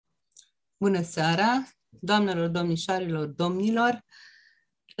Bună seara, doamnelor, domnișoarelor, domnilor!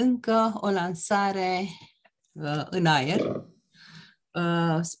 Încă o lansare în aer.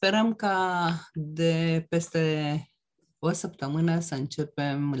 Sperăm ca de peste o săptămână să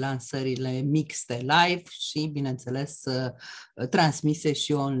începem lansările mixte live și, bineînțeles, transmise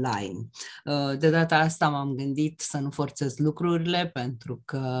și online. De data asta m-am gândit să nu forțez lucrurile, pentru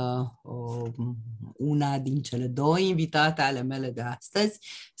că una din cele două invitate ale mele de astăzi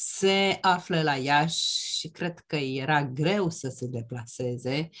se află la Iași și cred că era greu să se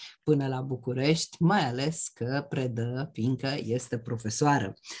deplaseze până la București, mai ales că predă, fiindcă este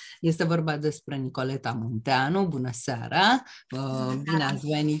profesoară. Este vorba despre Nicoleta Munteanu. Bună seara! Bine ați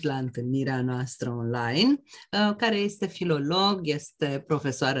venit la întâlnirea noastră online, care este filolog, este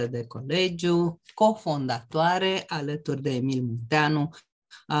profesoară de colegiu, cofondatoare alături de Emil Munteanu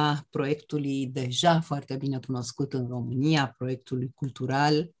a proiectului deja foarte bine cunoscut în România, proiectului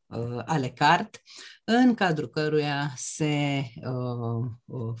cultural Alecart, în cadrul căruia se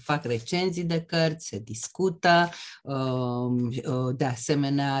fac recenzii de cărți, se discută, de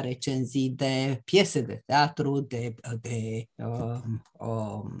asemenea recenzii de piese de teatru,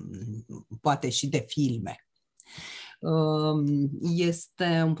 poate și de filme.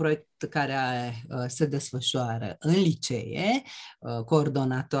 Este un proiect care se desfășoară în licee,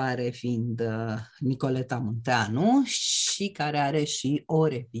 coordonatoare fiind Nicoleta Munteanu, și care are și o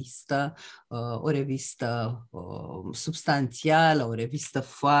revistă substanțială, o revistă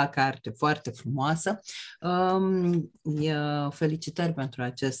carte foarte frumoasă. Felicitări pentru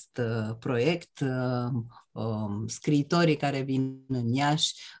acest proiect. Scriitorii care vin în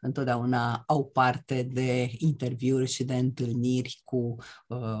Iași întotdeauna au parte de interviuri și de întâlniri cu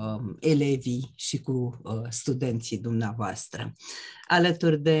elevii și cu studenții dumneavoastră.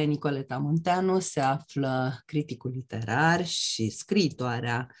 Alături de Nicoleta Munteanu se află criticul literar și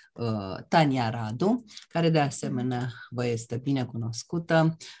scriitoarea Tania Radu, care de asemenea vă este bine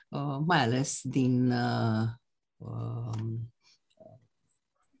cunoscută, mai ales din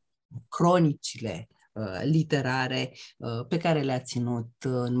cronicile literare pe care le-a ținut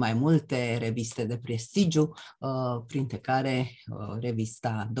în mai multe reviste de prestigiu, printre care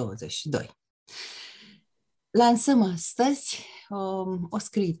revista 22. Lansăm astăzi o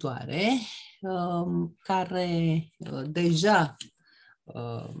scriitoare care deja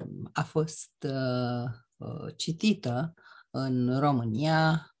a fost citită în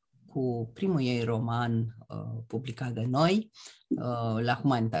România cu primul ei roman publicat de noi, la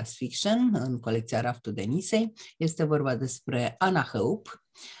Humanitas Fiction, în colecția Raftul Denisei. Este vorba despre Anna Hope.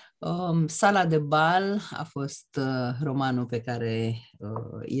 Sala de bal a fost romanul pe care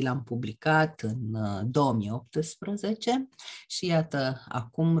i l-am publicat în 2018 și iată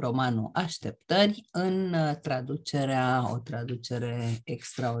acum romanul Așteptări în o traducere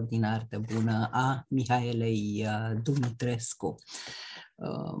extraordinar de bună a Mihaelei Dumitrescu.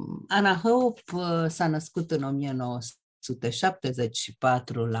 Anna Hope s-a născut în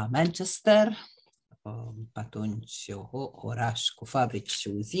 1974 la Manchester, atunci oraș cu fabrici și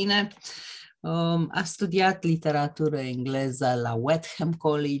uzine. A studiat literatură engleză la Wadham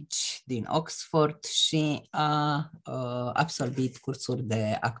College din Oxford și a absolvit cursuri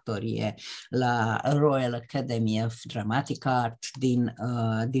de actorie la Royal Academy of Dramatic Art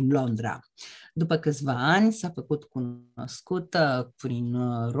din Londra. După câțiva ani s-a făcut cunoscută prin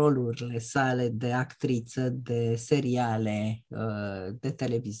rolurile sale de actriță de seriale de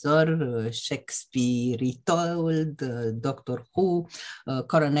televizor, Shakespeare Retold, Doctor Who,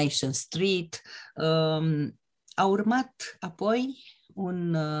 Coronation Street. A urmat apoi un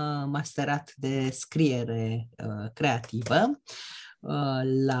masterat de scriere creativă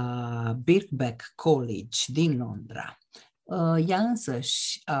la Birkbeck College din Londra. Ea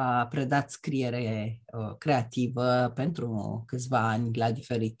însăși a predat scriere creativă pentru câțiva ani la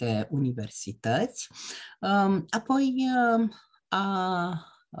diferite universități. Apoi a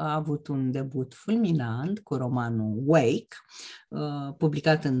avut un debut fulminant cu romanul Wake,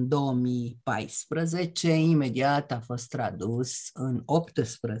 publicat în 2014. Imediat a fost tradus în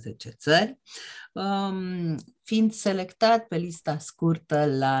 18 țări, fiind selectat pe lista scurtă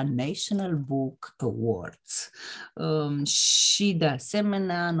la National Book Awards și de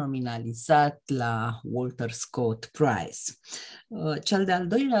asemenea nominalizat la Walter Scott Prize. Cel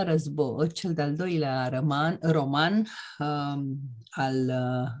de-al doilea roman al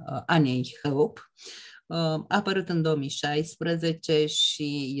Annei Hope A apărut în 2016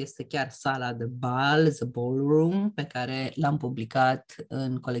 și este chiar sala de bal, The Ballroom, pe care l-am publicat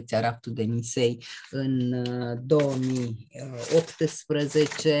în colecția Raftul Denisei în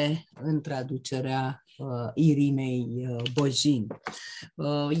 2018 în traducerea Irinei Bojin.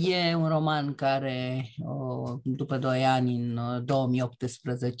 E un roman care, după 2 ani, în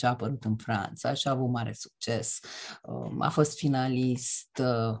 2018, a apărut în Franța și a avut mare succes. A fost finalist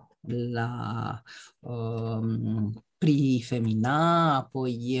la Prix Femina,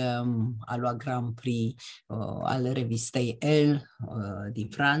 apoi a luat Grand Prix al revistei Elle din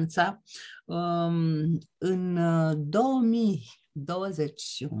Franța. În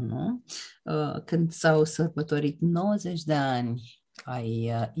 2021, când s-au sărbătorit 90 de ani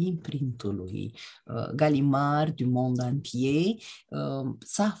ai imprintului Gallimard du Monde Entier,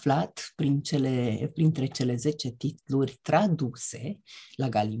 s-a aflat printre cele 10 titluri traduse la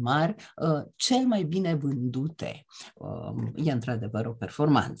Gallimard, cel mai bine vândute. E într-adevăr o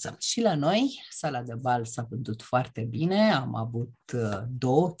performanță. Și la noi, sala de bal s-a vândut foarte bine, am avut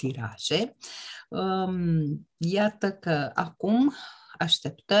 2 tiraje. Iată că acum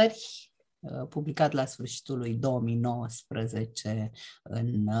Așteptări, publicat la sfârșitul lui 2019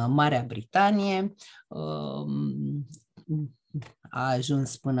 în Marea Britanie, a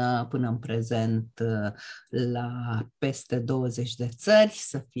ajuns până în prezent la peste 20 de țări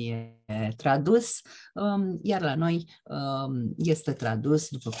să fie tradus, iar la noi este tradus,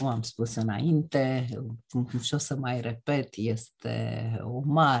 după cum am spus înainte, și o să mai repet, este o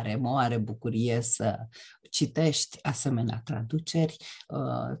mare bucurie să citești asemenea traduceri,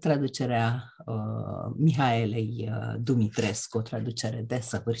 traducerea Mihaelei Dumitrescu, o traducere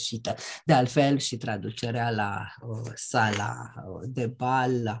desăvârșită. De altfel și traducerea la sala de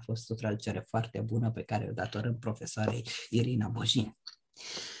bal a fost o traducere foarte bună pe care o datorăm profesoarei Irina Bojin.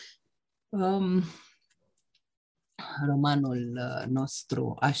 Romanul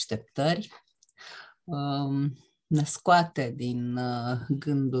nostru Așteptări ne scoate din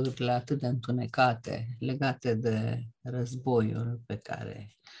gândurile atât de întunecate legate de războiul pe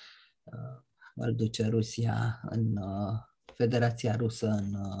care îl duce Rusia în Federația Rusă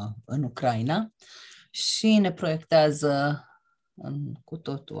în Ucraina și ne proiectează în cu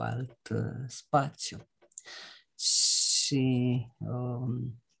totul alt spațiu și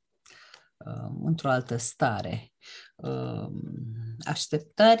într-o altă stare.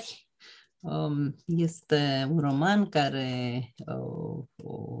 Așteptări este un roman care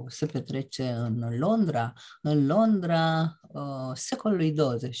se petrece în Londra secolului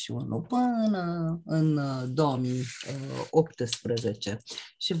 21 până în 2018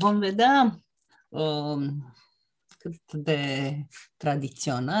 și vom vedea cât de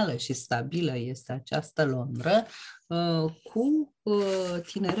tradițională și stabilă este această Londra cu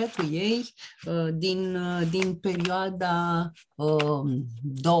tineretul ei din perioada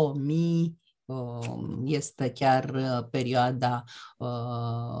 2000, este chiar perioada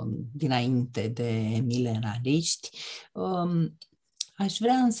dinainte de milenariști. Aș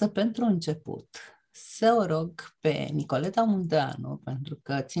vrea însă pentru început să o rog pe Nicoleta Munteanu, pentru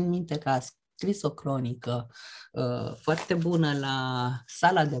că țin minte că a scris o cronică foarte bună la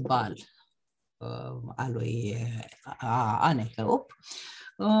sala de bal a lui Anne Hope,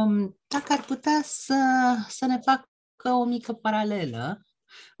 dacă ar putea să ne facă o mică paralelă,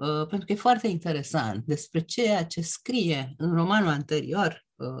 pentru că e foarte interesant despre ceea ce scrie în romanul anterior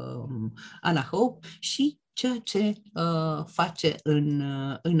Anna Hope și ceea ce face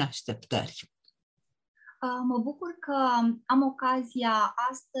în Așteptări. Mă bucur că am ocazia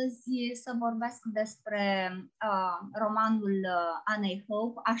astăzi să vorbesc despre romanul Anne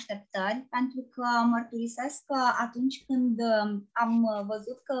Hope, Așteptări, pentru că mărturisesc că atunci când am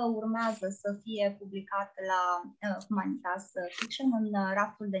văzut că urmează să fie publicat la Humanitas Fiction în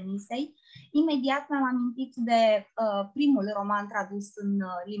Raftul Denisei, imediat mi-am amintit de primul roman tradus în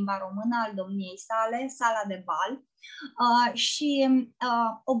limba română al domniei sale, Sala de Bal, și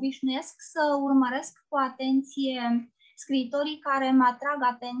obișnuiesc să urmăresc cu atenție scriitorii care mă atrag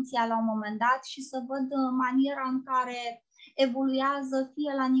atenția la un moment dat și să văd maniera în care evoluează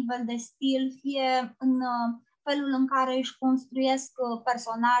fie la nivel de stil, fie în felul în care își construiesc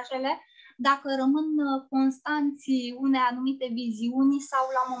personajele, dacă rămân constanți unei anumite viziuni sau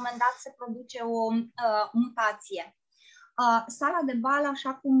la un moment dat se produce o mutație. Sala de bal,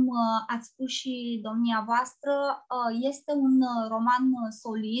 așa cum ați spus și domnia voastră, este un roman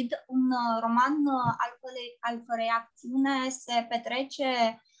solid, un roman al cărei acțiune se petrece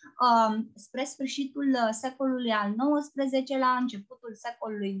spre sfârșitul secolului al XIX-lea, începutul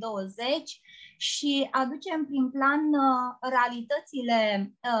secolului 20 și aducem prin plan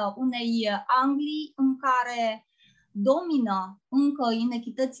realitățile unei Anglii în care domină încă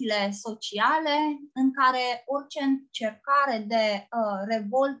inechitățile sociale, în care orice încercare de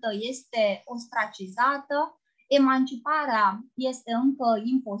revoltă este ostracizată, emanciparea este încă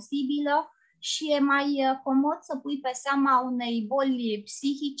imposibilă și e mai comod să pui pe seama unei boli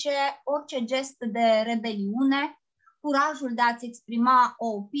psihice orice gest de rebeliune, curajul de a-ți exprima o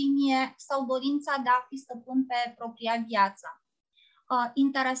opinie sau dorința de a fi stăpân pe propria viață.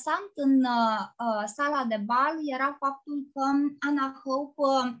 Interesant în sala de bal era faptul că Anna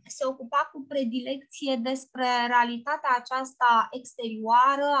Hope se ocupa cu predilecție despre realitatea aceasta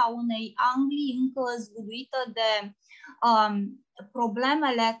exterioară a unei Anglii încă zguduită de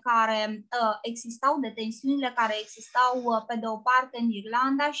problemele care existau, de tensiunile care existau pe de o parte în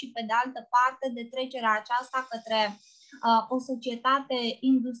Irlanda și pe de altă parte de trecerea aceasta către o societate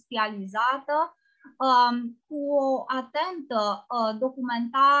industrializată, cu o atentă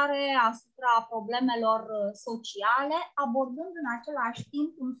documentare asupra problemelor sociale, abordând în același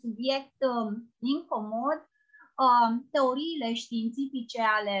timp un subiect incomod, teoriile științifice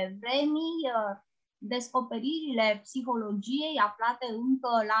ale vremii, descoperirile psihologiei aflate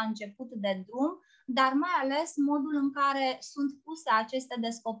încă la început de drum, dar mai ales modul în care sunt puse aceste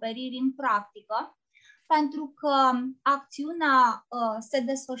descoperiri în practică, pentru că acțiunea se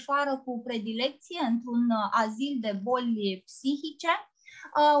desfășoară cu predilecție într-un azil de boli psihice,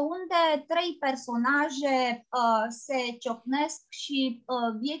 unde 3 personaje se ciocnesc și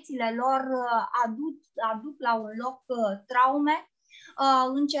viețile lor aduc la un loc traume,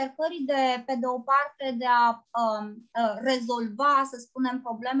 încercării pe de o parte de a rezolva, să spunem,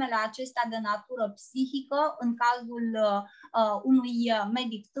 problemele acestea de natură psihică, în cazul unui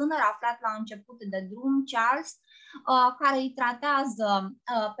medic tânăr aflat la început de drum, Charles, care îi tratează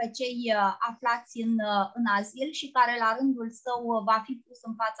pe cei aflați în azil și care la rândul său va fi pus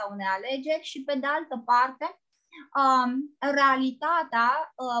în fața unei alegeri, și pe de altă parte realitatea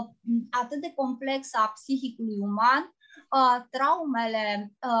atât de complexă a psihicului uman,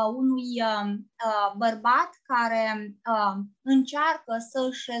 traumele unui bărbat care încearcă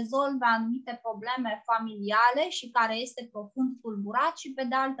să-și rezolve anumite probleme familiale și care este profund tulburat, și pe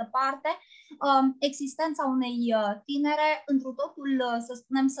de altă parte existența unei tinere întru totul, să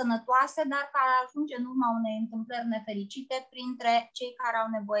spunem, sănătoase, dar care ajunge în urma unei întâmplări nefericite printre cei care au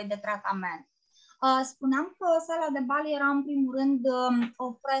nevoie de tratament. Spuneam că sala de bal era în primul rând o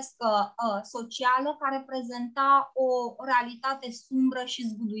frescă socială care prezenta o realitate sumbră și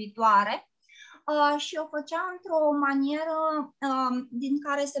zguduitoare și o făcea într-o manieră din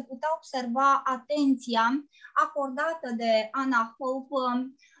care se putea observa atenția acordată de Anna Hope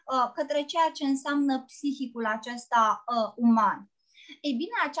către ceea ce înseamnă psihicul acesta uman. Ei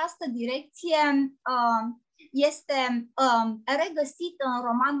bine, această direcție este regăsită în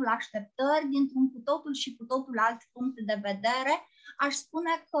romanul Așteptări dintr-un cu totul și cu totul alt punct de vedere. Aș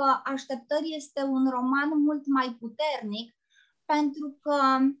spune că Așteptări este un roman mult mai puternic, pentru că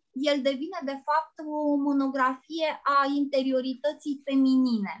el devine de fapt o monografie a interiorității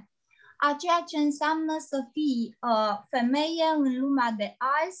feminine, a ceea ce înseamnă să fii femeie în lumea de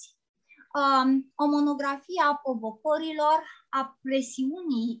azi, o monografie a provocărilor, a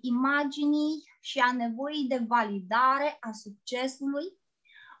presiunii imaginii și a nevoii de validare a succesului,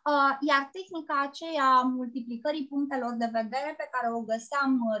 iar tehnica aceea a multiplicării punctelor de vedere pe care o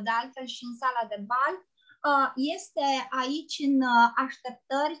găseam de altfel și în sala de bal, este aici în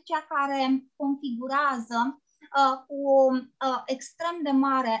Așteptări cea care configurează cu o extrem de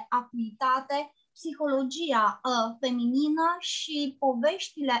mare acuitate psihologia feminină și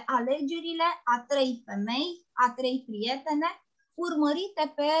poveștile, alegerile a 3 femei, a 3 prietene,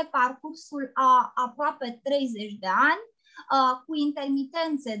 urmărite pe parcursul a aproape 30 de ani, cu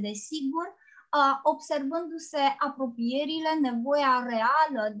intermitențe, desigur, observându-se apropierile, nevoia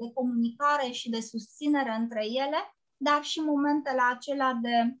reală de comunicare și de susținere între ele, dar și momentele acelea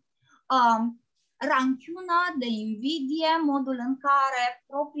de ranchiună, de invidie, modul în care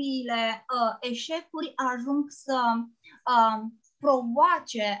propriile eșecuri ajung să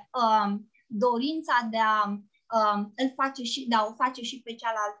provoace dorința de a o face și pe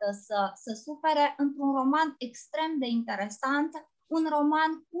cealaltă să sufere, într-un roman extrem de interesant, un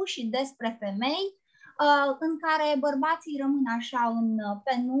roman cu și despre femei, în care bărbații rămân așa în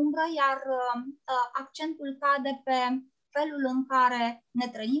penumbră, iar accentul cade pe felul în care ne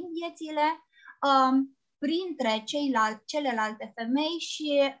trăim viețile printre celelalte femei și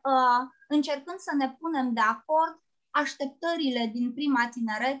încercând să ne punem de acord așteptările din prima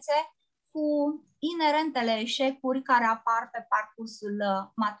tinerețe cu inerentele eșecuri care apar pe parcursul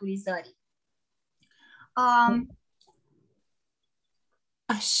maturizării.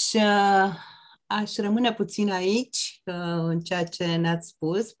 Aș rămâne puțin aici în ceea ce ne-ați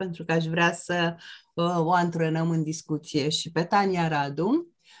spus, pentru că aș vrea să o antrenăm în discuție și pe Tania Radu.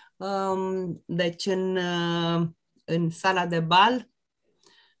 Deci în Sala de bal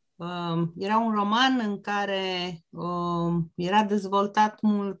era un roman în care era dezvoltat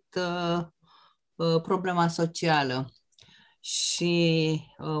mult problema socială și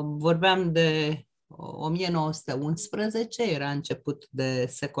vorbeam de 1911, era început de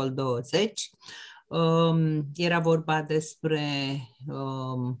secol 20. Era vorba despre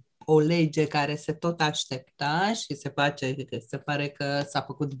o lege care se tot aștepta și se pare că s-a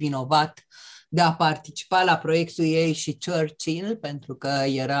făcut vinovat de a participa la proiectul ei și Churchill, pentru că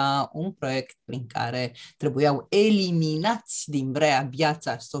era un proiect prin care trebuiau eliminați din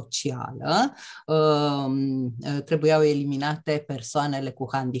viața socială, trebuiau eliminate persoanele cu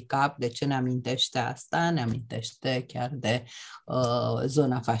handicap. De ce ne amintește asta? Ne amintește chiar de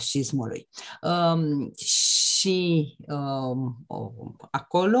zona fascismului. Și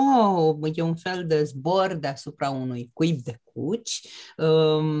acolo e un fel de zbor deasupra unui cuib de cuci,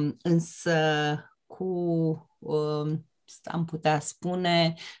 însă cu, am putea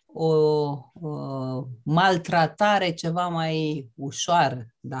spune, o maltratare ceva mai ușoară,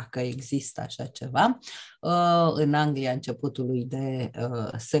 dacă există așa ceva, în Anglia începutului de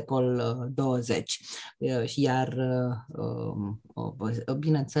secol 20. Iar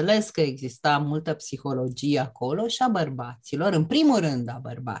bineînțeles că exista multă psihologie acolo și a bărbaților, în primul rând a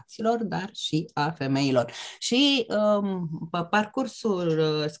bărbaților, dar și a femeilor. Și pe parcursul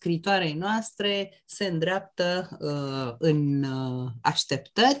scritoarei noastre se îndreaptă în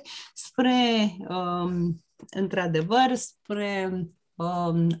așteptări spre, într-adevăr, spre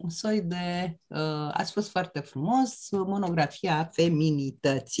un soi de, a spus foarte frumos, monografia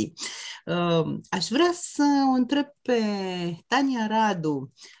feminității. Aș vrea să o întreb pe Tania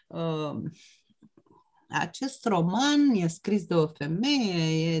Radu. Acest roman e scris de o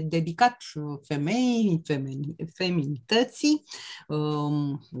femeie, e dedicat femeii, feminității,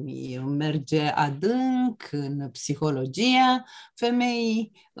 merge adânc în psihologia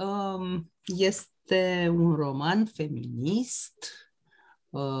femeii, este un roman feminist.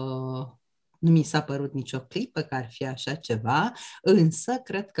 Nu mi s-a părut nicio clipă că ar fi așa ceva, însă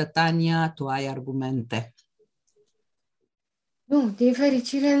cred că, Tania, tu ai argumente. Nu, din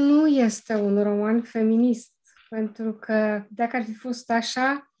fericire nu este un roman feminist, pentru că dacă ar fi fost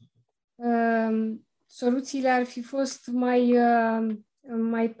așa, soluțiile ar fi fost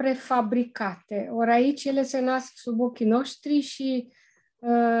mai prefabricate. Ori aici ele se nasc sub ochii noștri și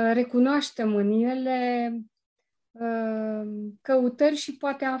recunoaștem în ele căutări și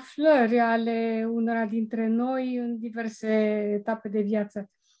poate aflări ale unora dintre noi în diverse etape de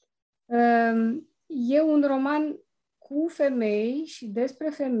viață. E un roman cu femei și despre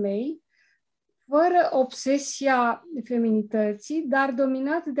femei, fără obsesia feminității, dar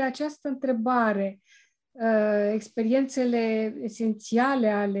dominat de această întrebare. Experiențele esențiale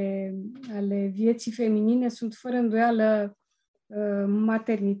ale vieții feminine sunt fără îndoială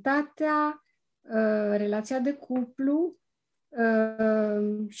maternitatea, relația de cuplu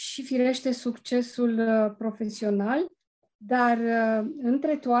și, firește, succesul profesional, dar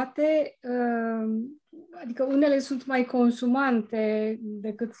între toate, adică unele sunt mai consumante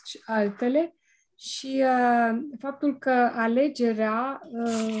decât altele și faptul că alegerea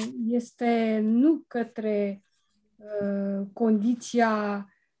este nu către condiția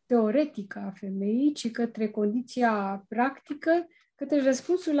teoretică a femeii, ci către condiția practică, către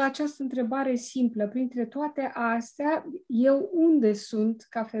răspunsul la această întrebare simplă. Printre toate astea, eu unde sunt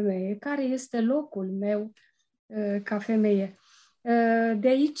ca femeie? Care este locul meu ca femeie? De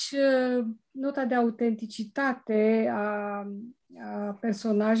aici nota de autenticitate a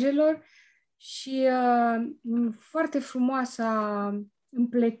personajelor și foarte frumoasa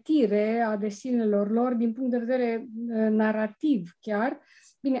împletire a destinelor lor din punct de vedere narrativ chiar.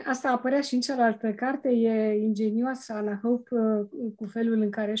 Bine, asta apărea și în cealaltă carte, e ingenioasă Anna Hope cu felul în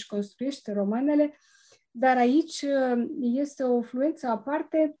care își construiește romanele, dar aici este o fluență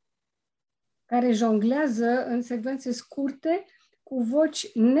aparte care jonglează în secvențe scurte cu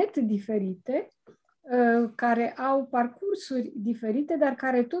voci net diferite, care au parcursuri diferite, dar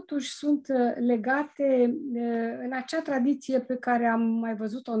care totuși sunt legate în acea tradiție pe care am mai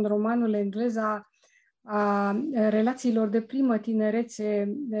văzut-o în romanul englez a relațiilor de primă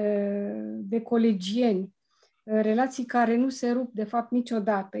tinerețe de colegieni. relații care nu se rup de fapt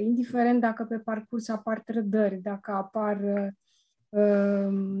niciodată, indiferent dacă pe parcurs apar trădări, dacă apar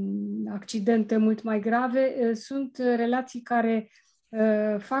accidente mult mai grave, sunt relații care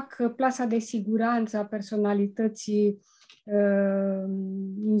fac plasa de siguranță a personalității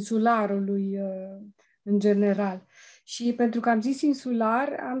insularului în general. Și pentru că am zis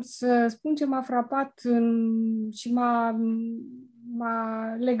insular, am să spun ce m-a frapat și m-a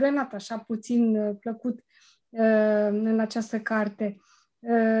legănat așa puțin plăcut în această carte.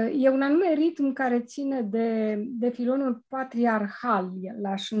 E un anume ritm care ține de filonul patriarhal,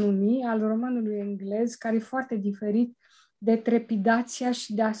 l-aș numi, al romanului englez, care e foarte diferit de trepidația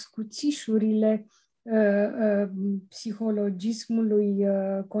și de ascuțișurile psihologismului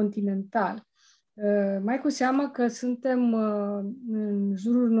continental. Mai cu seamă că suntem în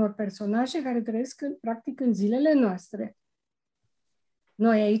jurul unor personaje care trăiesc practic în zilele noastre.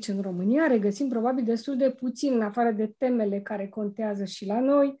 Noi aici în România regăsim probabil destul de puțin, în afară de temele care contează și la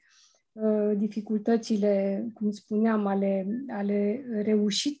noi, dificultățile, cum spuneam, ale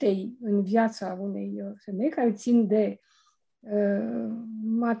reușitei în viața unei femei, care țin de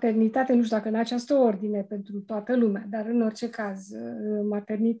maternitate, nu știu dacă în această ordine pentru toată lumea, dar în orice caz,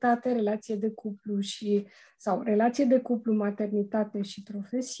 maternitate, relație de cuplu sau relație de cuplu, maternitate și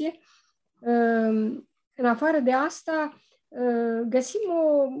profesie. În afară de asta, găsim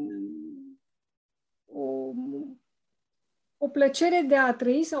o plăcere de a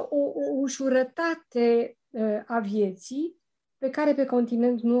trăi sau o ușurătate a vieții pe care pe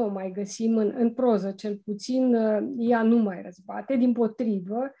continent nu o mai găsim în proză, cel puțin ea nu mai răzbate,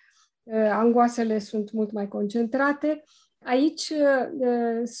 dimpotrivă, angoasele sunt mult mai concentrate. Aici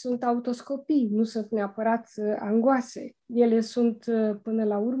sunt autoscopii, nu sunt neapărat angoase. Ele sunt până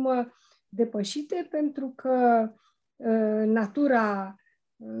la urmă depășite pentru că natura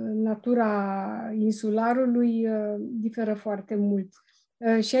insularului diferă foarte mult.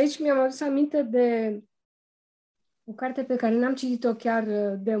 Și aici mi-am adus aminte de o carte pe care n-am citit-o chiar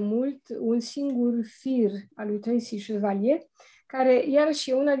de mult, Un singur fir al lui Tracy Chevalier, care iarăși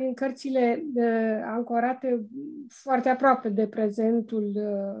e una din cărțile ancorate foarte aproape de prezentul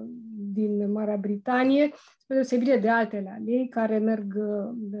din Marea Britanie, spre deosebire de altele ale ei, care merg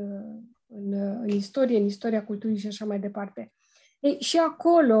în istoria culturii și așa mai departe. Ei, și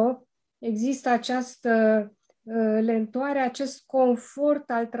acolo există această lentoare, acest confort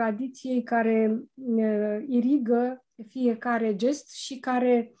al tradiției care irigă fiecare gest și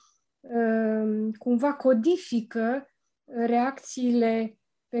care cumva codifică reacțiile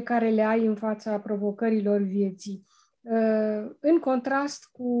pe care le ai în fața provocărilor vieții. În contrast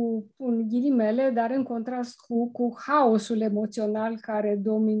cu, în ghilimele, dar în contrast cu haosul emoțional care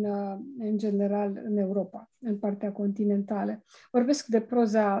domină în general în Europa, în partea continentală. Vorbesc de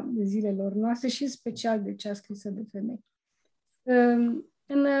proza zilelor noastre și în special de cea scrisă de femei.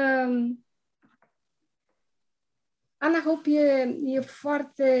 Anna Hope e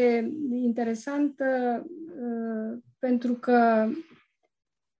foarte interesantă pentru că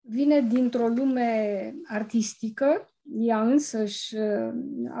vine dintr-o lume artistică, ea însăși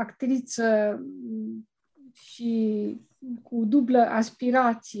actriță și cu dublă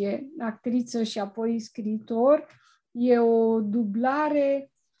aspirație, actriță și apoi scriitor. E o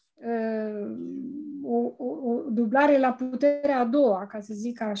dublare, o dublare la puterea a doua, ca să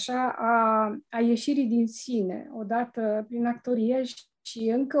zic așa, a ieșirii din sine, odată prin actorie și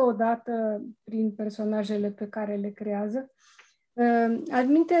încă o dată prin personajele pe care le creează.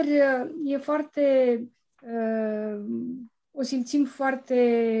 Adminteri, e foarte, o simțim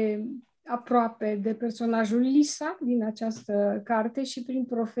foarte aproape de personajul Lisa din această carte și prin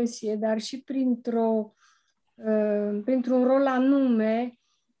profesie, dar și printr-un rol anume,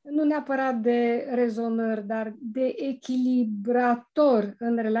 nu neapărat de rezonări, dar de echilibrator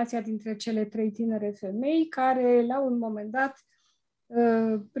în relația dintre cele trei tinere femei care, la un moment dat,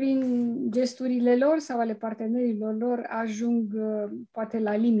 prin gesturile lor sau ale partenerilor lor, ajung poate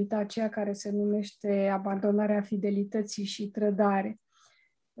la limita aceea care se numește abandonarea fidelității și trădare.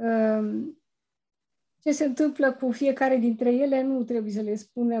 Ce se întâmplă cu fiecare dintre ele nu trebuie să le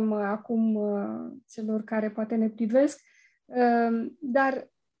spunem acum celor care poate ne privesc, dar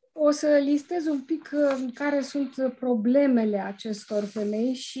o să listez un pic care sunt problemele acestor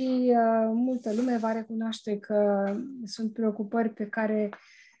femei și multă lume va recunoaște că sunt preocupări pe care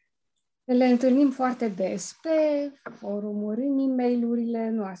le întâlnim foarte des pe forumuri, în e-mail-urile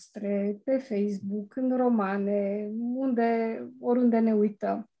noastre, pe Facebook, în romane, oriunde ne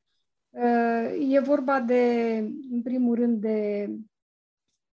uităm. E vorba în primul rând, de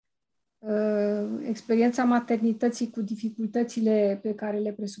experiența maternității cu dificultățile pe care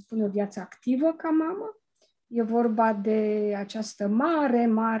le presupune o viață activă ca mamă. E vorba de această mare,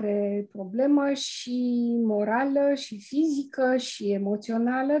 mare problemă și morală, și fizică, și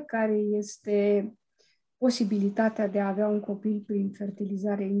emoțională, care este posibilitatea de a avea un copil prin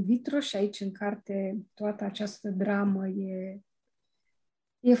fertilizare in vitro, și aici în carte toată această dramă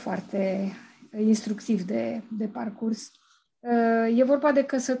e foarte instructiv de parcurs. E vorba de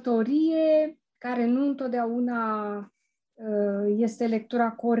căsătorie care nu întotdeauna este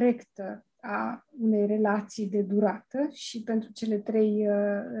lectura corectă a unei relații de durată și pentru cele trei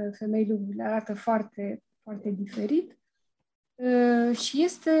femei lucrurile arată foarte, foarte diferit. Și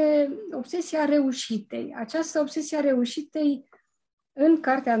este obsesia reușitei. Această obsesie a reușitei în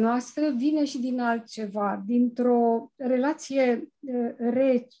cartea noastră vine și din altceva, dintr-o relație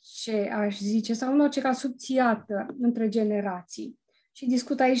rece, aș zice, sau în orice caz subțiată între generații. Și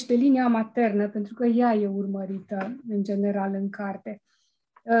discut aici de linia maternă, pentru că ea e urmărită în general în carte.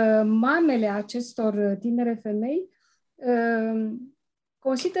 Mamele acestor tinere femei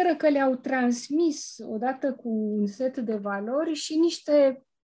consideră că le-au transmis, odată cu un set de valori, și niște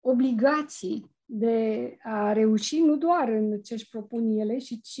obligații de a reuși nu doar în ce își propun ele,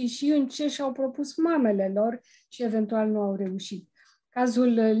 ci și în ce și-au propus mamele lor și eventual nu au reușit.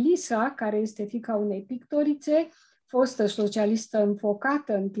 Cazul Lisa, care este fiica unei pictorițe, fostă socialistă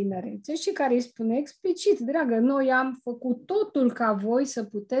înfocată în tinerețe și care îi spune explicit: dragă, noi am făcut totul ca voi să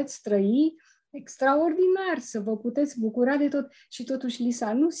puteți trăi extraordinar, să vă puteți bucura de tot. Și totuși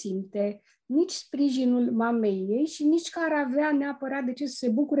Lisa nu simte nici sprijinul mamei ei și nici că ar avea neapărat de ce să se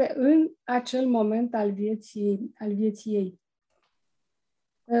bucure în acel moment al vieții ei.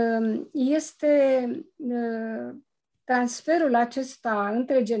 Este transferul acesta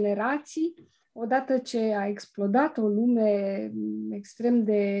între generații, odată ce a explodat o lume extrem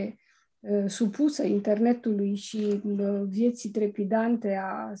de supusă internetului și vieții trepidante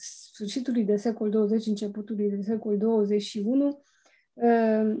a sfârșitului de secol 20, începutului de secol 21,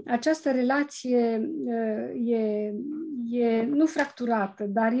 această relație e nu fracturată,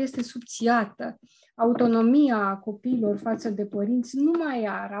 dar este subțiată. Autonomia copiilor față de părinți nu mai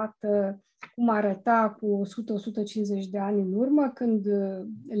arată cum arăta cu 100-150 de ani în urmă, când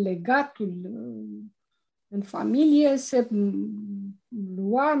legatul în familie se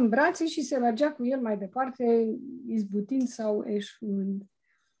lua în brațe și se mergea cu el mai departe, izbutind sau eșuând.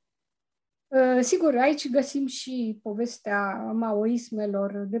 Sigur, aici găsim și povestea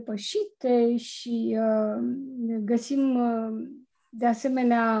maoismelor depășite și găsim de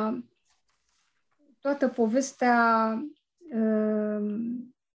asemenea toată povestea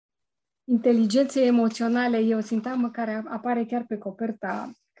inteligenței emoționale. E o sintagmă care apare chiar pe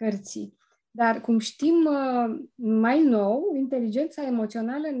coperta cărții. Dar, cum știm mai nou, inteligența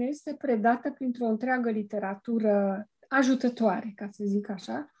emoțională ne este predată printr-o întreagă literatură ajutătoare, ca să zic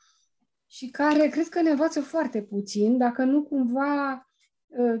așa, și care cred că ne învață foarte puțin, dacă nu cumva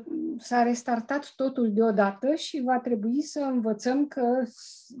s-a restartat totul deodată și va trebui să învățăm că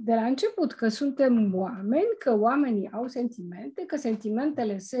de la început că suntem oameni, că oamenii au sentimente, că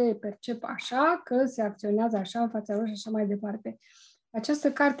sentimentele se percep așa, că se acționează așa în fața lor și așa mai departe.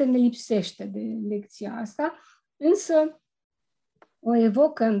 Această carte ne lipsește de lecția asta, însă o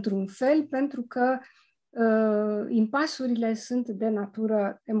evocă într-un fel pentru că impasurile sunt de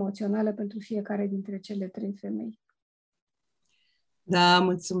natură emoțională pentru fiecare dintre cele trei femei. Da,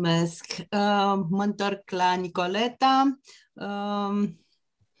 mulțumesc. Mă întorc la Nicoleta.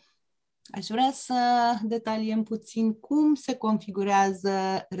 Aș vrea să detaliem puțin cum se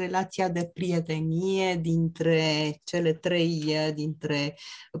configurează relația de prietenie dintre cele trei dintre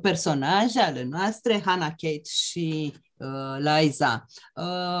personaje ale noastre, Hannah, Kate și Liza.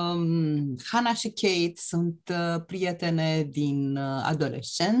 Hannah și Kate sunt prietene din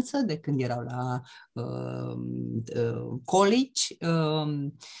adolescență, de când erau la college.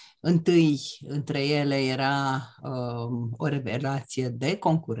 Întâi, între ele era o relație de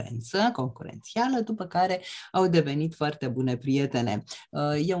concurențială, după care au devenit foarte bune prietene.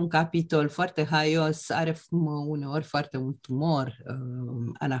 E un capitol foarte haios, are uneori foarte mult umor,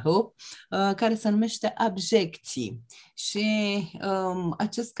 Anna Hope, care se numește Abjecții. Și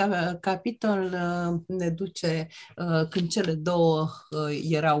acest capitol ne duce când cele două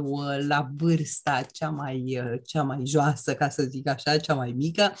erau la vârsta cea mai joasă, ca să zic așa, cea mai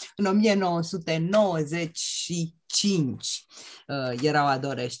mică. În 1995 erau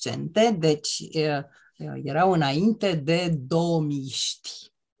adolescente, deci erau înainte de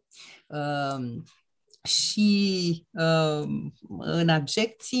 2000-ști. Și în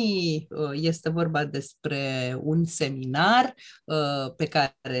Abjecții este vorba despre un seminar pe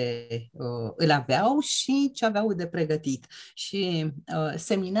care îl aveau și ce aveau de pregătit. Și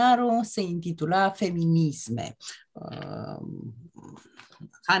seminarul se intitula Feminisme.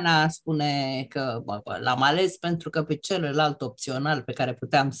 Hana spune că l-am ales pentru că pe celălalt opțional pe care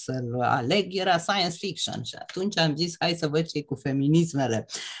puteam să-l aleg era science fiction și atunci am zis hai să văd ce-i cu feminismele.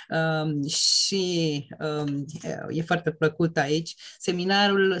 Și e foarte plăcut aici,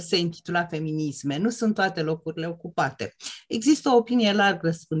 seminarul se intitula Feminisme, nu sunt toate locurile ocupate. Există o opinie larg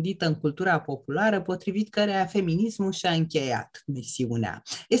răspândită în cultura populară potrivit căreia feminismul și-a încheiat misiunea.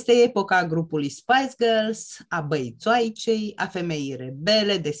 Este epoca grupului Spice Girls, a băițoaicei, a femeii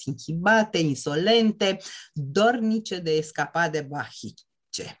rebele, desinhibate, insolente, dornice de escapade bahice.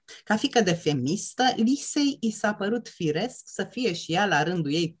 Ca fiică de feministă, Lisei i s-a părut firesc să fie și ea la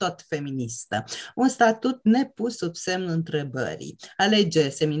rândul ei tot feministă. Un statut nepus sub semnul întrebării. Alege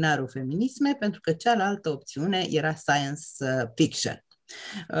seminarul Feminisme pentru că cealaltă opțiune era science fiction.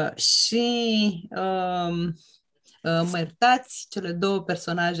 Și mă iertați, cele două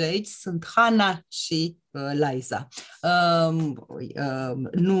personaje aici sunt Hannah și Liza.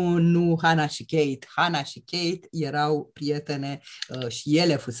 Nu Hannah și Kate. Hannah și Kate erau prietene și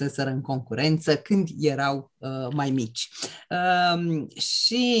ele fuseseră în concurență când erau mai mici.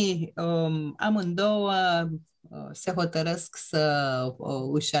 Și amândouă se hotărăsc să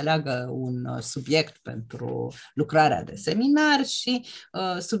își aleagă un subiect pentru lucrarea de seminar și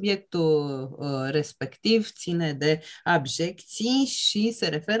subiectul respectiv ține de abjecții și se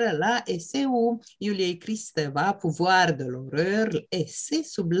referă la eseul Iuliei Cristeva, Pouvoir de l'horreur, eseu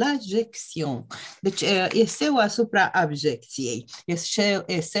sub l'abjection. Deci eseul asupra abjecției,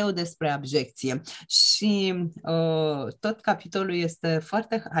 eseul despre abjecție. Și tot capitolul este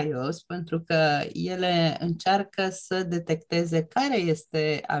foarte haios pentru că ele încearcă să detecteze care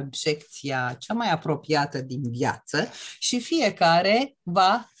este abjecția cea mai apropiată din viață și fiecare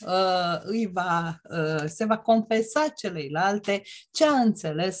se va confesa celeilalte ce a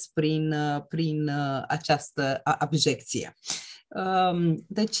înțeles prin această abjecție.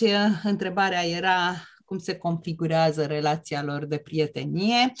 Deci, întrebarea era cum se configurează relația lor de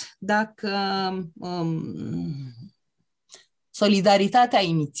prietenie, dacă solidaritatea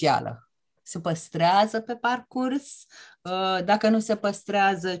inițială se păstrează pe parcurs, dacă nu se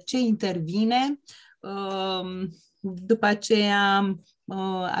păstrează, ce intervine. După aceea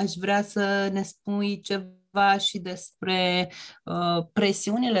aș vrea să ne spui ceva și despre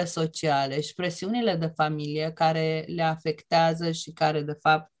presiunile sociale și presiunile de familie care le afectează și care de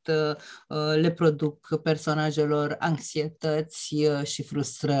fapt le produc personajelor anxietăți și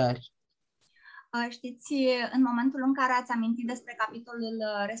frustrări. Știți, în momentul în care ați amintit despre capitolul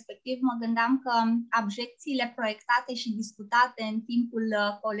respectiv, mă gândeam că abjecțiile proiectate și discutate în timpul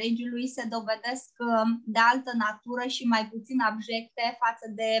colegiului se dovedesc de altă natură și mai puțin abjecte față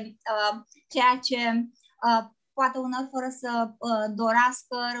de ceea ce poate unor fără să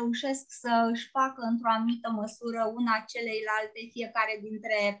dorească reușesc să își facă într-o anumită măsură una celeilalte, fiecare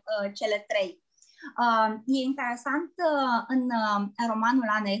dintre cele trei. E interesant în romanul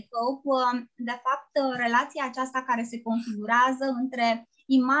Anei Hope, de fapt, relația aceasta care se configurează între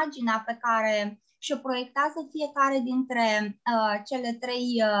imaginea pe care și-o proiectează fiecare dintre cele trei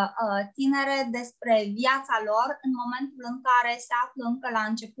tinere despre viața lor în momentul în care se află încă la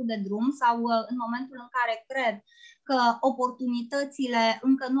început de drum sau în momentul în care cred că oportunitățile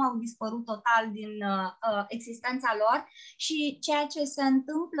încă nu au dispărut total din existența lor și ceea ce se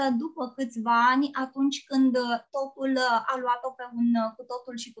întâmplă după câțiva ani atunci când totul a luat-o pe un cu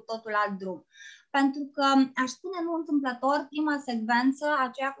totul și cu totul alt drum. Pentru că, aș spune nu întâmplător, prima secvență,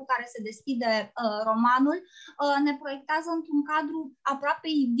 aceea cu care se deschide romanul, ne proiectează într-un cadru aproape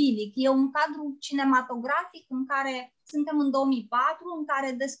idilic. E un cadru cinematografic în care suntem în 2004, în care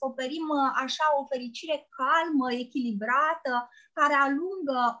descoperim așa o fericire calmă, echilibrată, care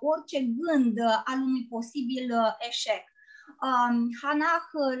alungă orice gând al unui posibil eșec. Hannah,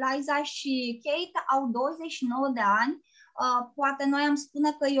 Liza și Kate au 29 de ani. Poate noi am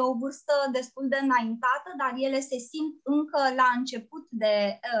spune că e o vârstă destul de înaintată, dar ele se simt încă la început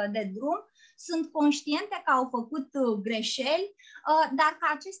de drum. Sunt conștiente că au făcut greșeli, dar că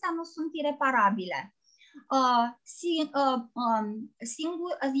acestea nu sunt ireparabile.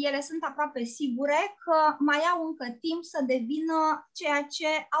 Ele sunt aproape sigure că mai au încă timp să devină ceea ce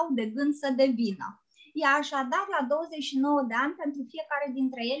au de gând să devină. E așadar la 29 de ani pentru fiecare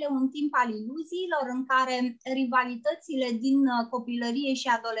dintre ele un timp al iluziilor în care rivalitățile din copilărie și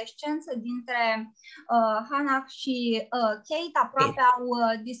adolescență dintre Hannah și Kate aproape au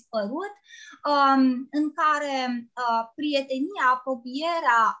dispărut, în care prietenia,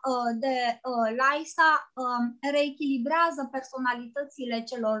 apropierea de Liza reechilibrează personalitățile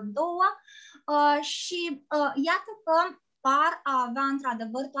celor două și iată că par a avea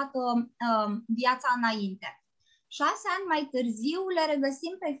într-adevăr toată viața înainte. 6 ani mai târziu le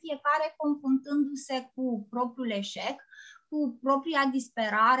regăsim pe fiecare confruntându-se cu propriul eșec, cu propria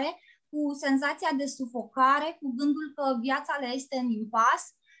disperare, cu senzația de sufocare, cu gândul că viața le este în impas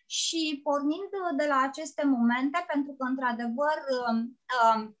și pornind de la aceste momente, pentru că într-adevăr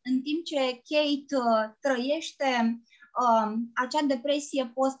în timp ce Kate trăiește acea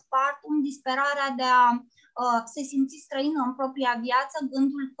depresie postpartum, disperarea de a se simți străină în propria viață,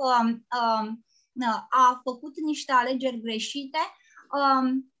 gândul că a făcut niște alegeri greșite,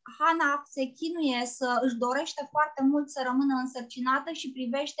 Hannah se chinuie își dorește foarte mult să rămână însărcinată și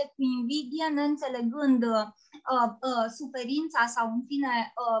privește cu invidie, neînțelegând suferința sau în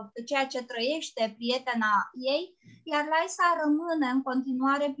fine ceea ce trăiește prietena ei, iar Liza rămâne în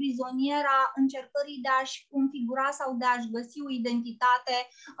continuare prizoniera încercării de a-și configura sau de a-și găsi o identitate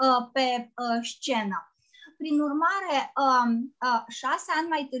pe scenă. Prin urmare, 6 ani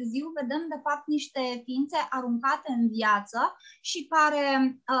mai târziu vedem de fapt niște ființe aruncate în viață și care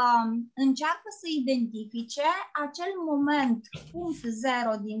încearcă să identifice acel moment, punct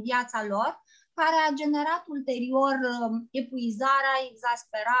zero din viața lor, care a generat ulterior epuizarea,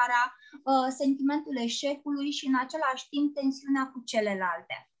 exasperarea, sentimentul eșecului și în același timp tensiunea cu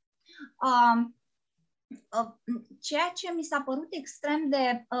celelalte. Ceea ce mi s-a părut extrem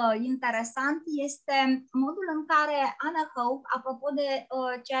de interesant este modul în care Anna Hope, apropo de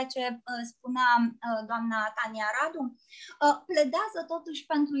ceea ce spunea doamna Tania Radu, pledează totuși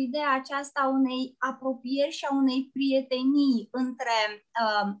pentru ideea aceasta unei apropieri și a unei prietenii între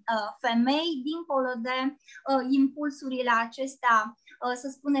femei, dincolo de impulsurile acestea, să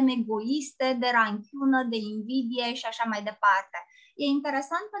spunem, egoiste, de ranchiună, de invidie și așa mai departe. E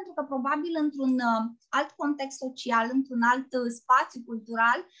interesant pentru că probabil într-un alt context social, într-un alt spațiu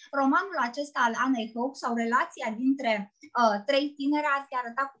cultural, romanul acesta al Anna Hope sau relația dintre trei tinere ar fi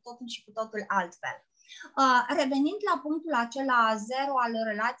arătat cu totul și cu totul altfel. Revenind la punctul acela zero al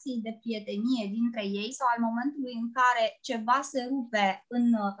relației de prietenie dintre ei sau al momentului în care ceva se rupe în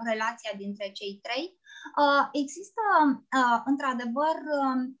relația dintre cei trei, există într-adevăr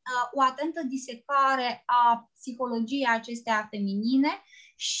o atentă disecare a psihologiei acesteia feminine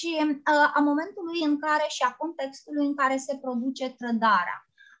și a momentului în care și a contextului în care se produce trădarea.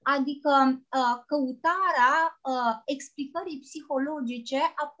 Adică căutarea explicării psihologice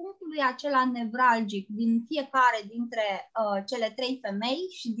a punctului acela nevralgic din fiecare dintre cele trei femei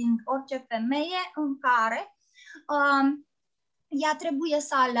și din orice femeie în care ea trebuie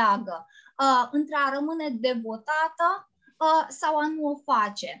să aleagă între a rămâne devotată sau a nu o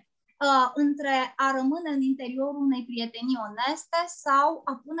face, între a rămâne în interiorul unei prietenii oneste sau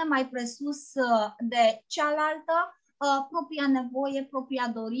a pune mai presus de cealaltă propria nevoie, propria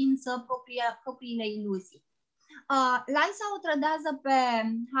dorință, propriile iluzii. Liza o trădează pe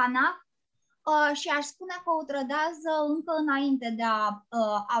Hannah și aș spune că o trădează încă înainte de a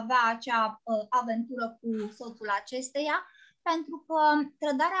avea acea aventură cu soțul acesteia, pentru că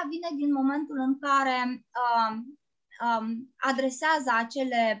trădarea vine din momentul în care adresează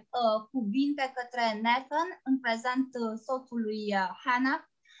acele cuvinte către Nathan, în prezent soțul lui Hannah,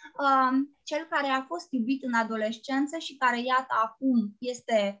 cel care a fost iubit în adolescență și care, iată, acum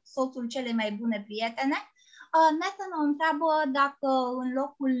este soțul celei mai bune prietene. Nathan o întreabă dacă în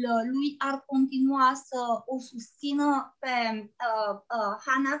locul lui ar continua să o susțină pe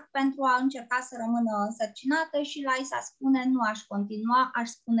Hannah pentru a încerca să rămână însărcinată și Liza spune nu aș continua, aș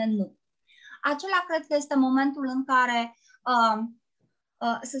spune nu. Acela cred că este momentul în care,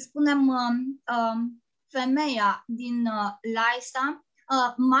 să spunem, femeia din Liza,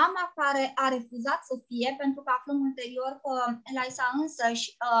 mama care a refuzat să fie, pentru că aflăm ulterior că Liza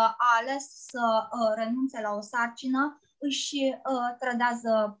însăși a ales să renunțe la o sarcină, își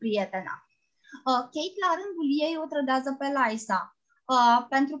trădează prietena. Kate, la rândul ei, o trădează pe Liza,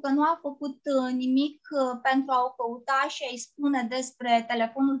 pentru că nu a făcut nimic pentru a o căuta și a-i spune despre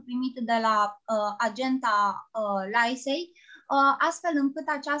telefonul primit de la agenta Lizei, astfel încât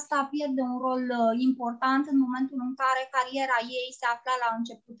aceasta pierde un rol important în momentul în care cariera ei se afla la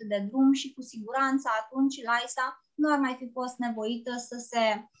început de drum și cu siguranță atunci Liza nu ar mai fi fost nevoită să se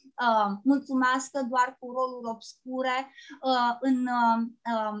mulțumească doar cu roluri obscure în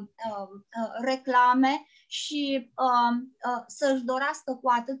reclame și să-și dorească cu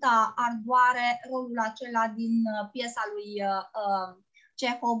atâta ardoare rolul acela din piesa lui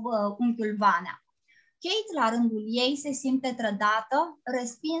Cehov, Unchiul Vanea. Kate, la rândul ei, se simte trădată,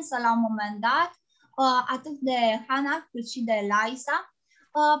 respinsă la un moment dat, atât de Hannah cât și de Liza,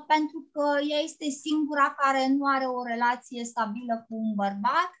 pentru că ea este singura care nu are o relație stabilă cu un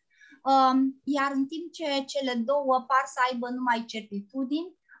bărbat, iar în timp ce cele două par să aibă numai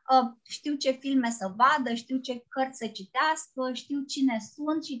certitudini, știu ce filme să vadă, știu ce cărți să citească, știu cine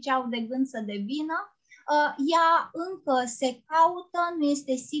sunt și ce au de gând să devină, ea încă se caută, nu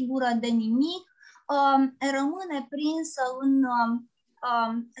este sigură de nimic, rămâne prinsă în,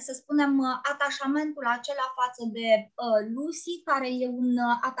 să spunem, atașamentul acela față de Lucy, care e un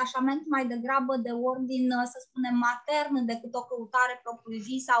atașament mai degrabă de ordin, să spunem, matern decât o căutare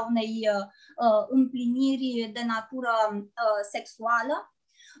propriu-zisă a unei împliniri de natură sexuală,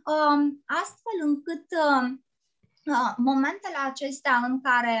 astfel încât momentele acestea în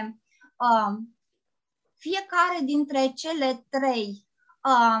care fiecare dintre cele trei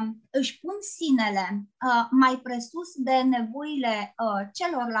își pun sinele mai presus de nevoile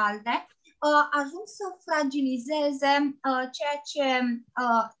celorlalte, ajung să fragilizeze ceea ce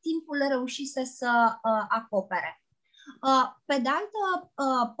timpul reușise să acopere. Pe de altă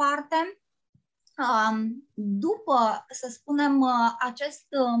parte, după, să spunem, acest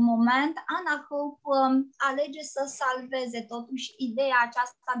moment, Anna Hope alege să salveze totuși ideea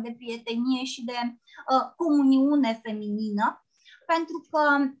aceasta de prietenie și de comuniune feminină, pentru că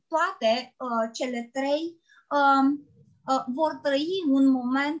toate cele trei vor trăi un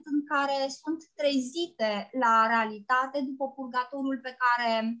moment în care sunt trezite la realitate după purgatorul pe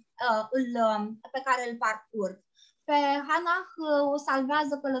care îl parcurg. Pe Hannah o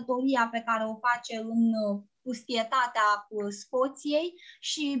salvează călătoria pe care o face în pustietatea Scoției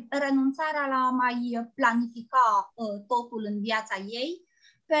și renunțarea la a mai planifica totul în viața ei.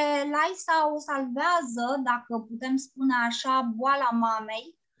 Pe Liza o salvează, dacă putem spune așa, boala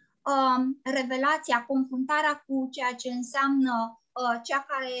mamei, revelația, confruntarea cu ceea ce înseamnă cea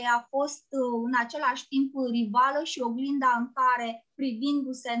care a fost în același timp rivală și oglinda în care,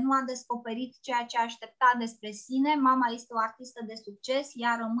 privindu-se, nu a descoperit ceea ce aștepta despre sine. Mama este o artistă de succes,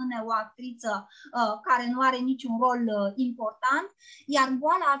 ea rămâne o actriță care nu are niciun rol important, iar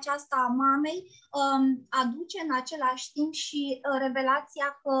boala aceasta a mamei aduce în același timp și revelația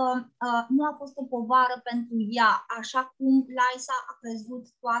că nu a fost o povară pentru ea, așa cum Liza a crezut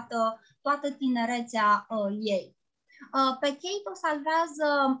toată tinerețea ei. Pe Kate o salvează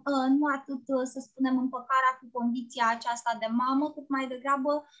nu atât, să spunem, împăcarea cu condiția aceasta de mamă, cât mai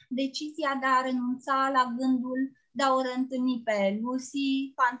degrabă decizia de a renunța la gândul de a o reîntâlni pe Lucy,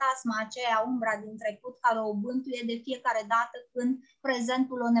 fantasma aceea, umbra din trecut, care o bântuie de fiecare dată când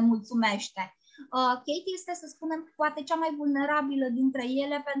prezentul o nemulțumește. Kate este, să spunem, poate cea mai vulnerabilă dintre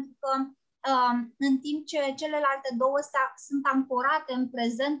ele, pentru că în timp ce celelalte două sunt ancorate în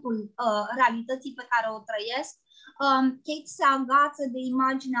prezentul realității pe care o trăiesc, Kate se agață de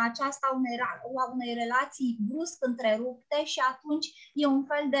imaginea aceasta a unei relații brusc întrerupte și atunci e un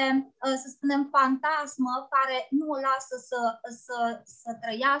fel de, să spunem, fantasmă care nu o lasă să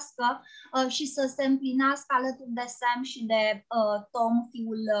trăiască și să se împlinească alături de Sam și de Tom,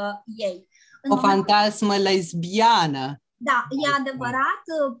 fiul ei. Fantasmă lesbiană. Da, e adevărat,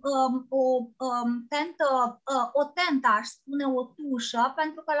 o tentă, aș spune, o tușă,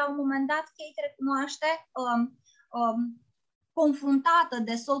 pentru că la un moment dat Kate recunoaște, confruntată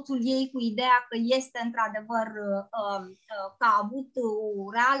de soțul ei cu ideea că este într-adevăr, că a avut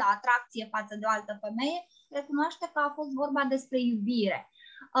o reală atracție față de o altă femeie, recunoaște că a fost vorba despre iubire.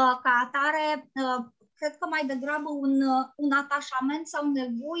 Ca atare, cred că mai degrabă un atașament sau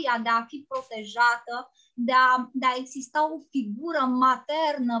nevoia de a fi protejată, de a exista o figură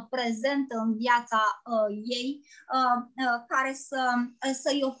maternă prezentă în viața ei, care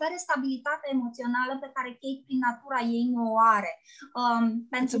să-i ofere stabilitatea emoțională pe care Kate, prin natura ei, nu o are.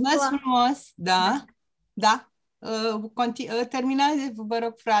 Mulțumesc frumos, da. Terminați, vă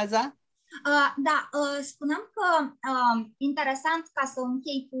rog, fraza. Spuneam că, interesant, ca să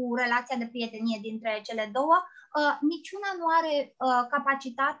închei cu relația de prietenie dintre cele două, niciuna nu are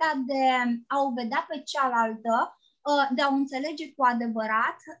capacitatea de a o vedea pe cealaltă, de a o înțelege cu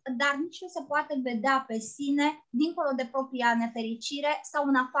adevărat, dar nici nu se poate vedea pe sine dincolo de propria nefericire sau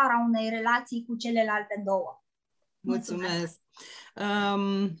în afara unei relații cu celelalte două. Mulțumesc!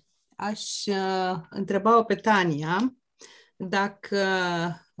 Aș întreba-o pe Tania dacă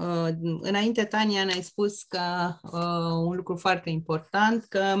Înainte, Tania, ne-ai spus că un lucru foarte important,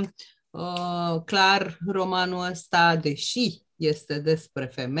 că clar romanul ăsta, deși este despre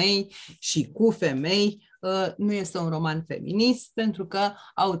femei și cu femei, nu este un roman feminist, pentru că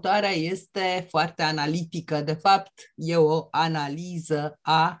autoarea este foarte analitică. De fapt, e o analiză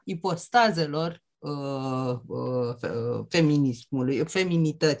a ipostazelor feminismului,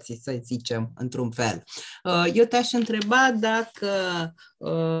 feminității, să zicem, într-un fel. Eu te-aș întreba dacă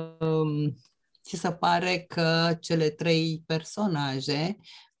ți se pare că cele trei personaje,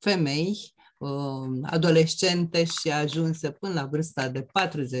 femei, adolescente și ajunse până la vârsta de 45-47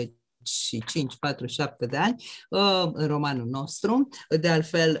 de ani, în romanul nostru, de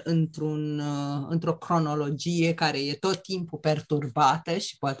altfel într-o cronologie care e tot timpul perturbată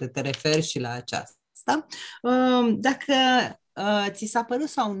și poate te referi și la aceasta, dacă ți s-a părut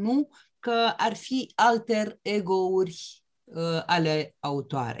sau nu că ar fi alter ego-uri ale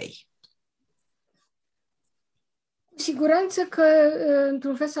autoarei. Cu siguranță că,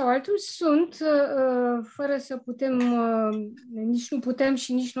 într-un fel sau altul, sunt, fără să putem, nici nu putem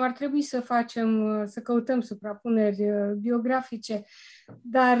și nici nu ar trebui să facem, să căutăm suprapuneri biografice,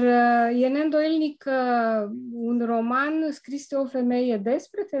 dar e neîndoielnic că un roman scris de o femeie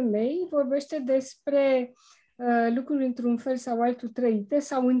despre femei vorbește despre lucruri într-un fel sau altul trăite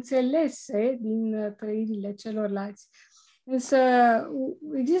sau înțelese din trăirile celorlalți. Însă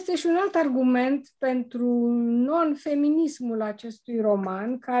există și un alt argument pentru non-feminismul acestui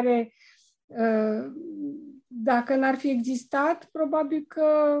roman, care, dacă n-ar fi existat, probabil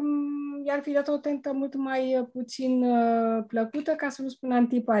că i-ar fi dat o tentă mult mai puțin plăcută, ca să nu spun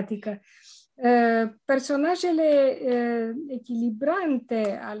antipatică. Personajele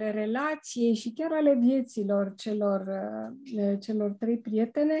echilibrante ale relației și chiar ale vieților celor trei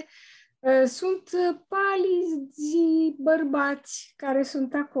prietene sunt palizi bărbați care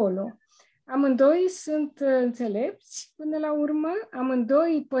sunt acolo. Amândoi sunt înțelepți până la urmă,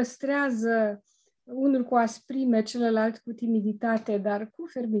 amândoi păstrează unul cu asprime, celălalt cu timiditate, dar cu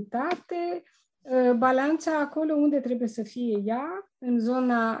fermitate, balanța acolo unde trebuie să fie ea, în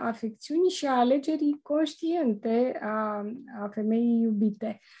zona afecțiunii și a alegerii conștiente a femeii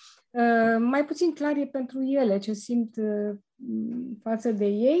iubite. Mai puțin clar e pentru ele ce simt față de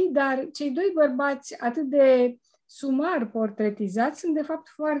ei, dar cei doi bărbați atât de sumar portretizați sunt de fapt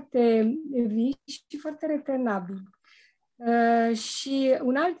foarte vii și foarte retenabili. Și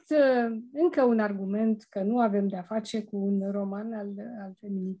încă un argument că nu avem de-a face cu un roman al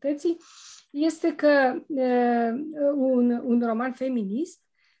feminității este că un roman feminist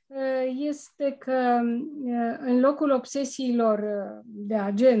este că în locul obsesiilor de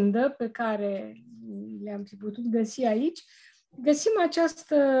agendă pe care le-am fi putut găsi aici, găsim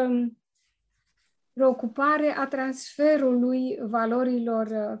această preocupare a transferului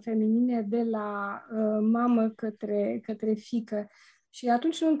valorilor feminine de la mamă către fiică. Și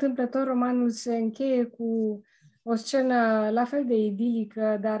atunci, nu întâmplător, romanul se încheie cu o scenă la fel de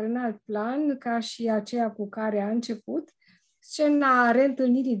idilică, dar în alt plan, ca și aceea cu care a început, scena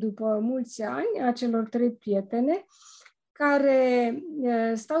reîntâlnirii după mulți ani a celor trei prietene, care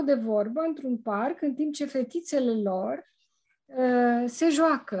stau de vorbă într-un parc, în timp ce fetițele lor se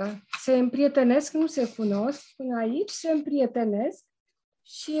joacă, se împrietenesc, nu se cunosc până aici, se împrietenesc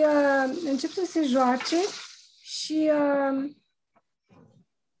și încep să se joace și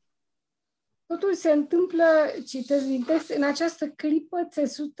totul se întâmplă, citesc din text, în această clipă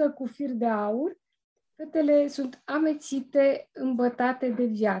țesută cu fir de aur. Fetele sunt amețite, îmbătate de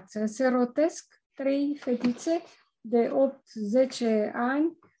viață. Se rotesc trei fetițe de 8-10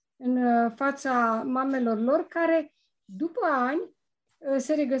 ani în fața mamelor lor, care după ani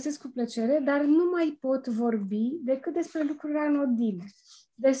se regăsesc cu plăcere, dar nu mai pot vorbi decât despre lucruri anodine,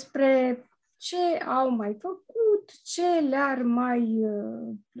 despre ce au mai făcut, ce le-ar mai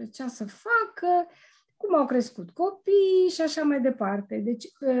plăcea să facă, cum au crescut copiii și așa mai departe. Deci,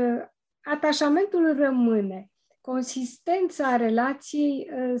 atașamentul rămâne. Consistența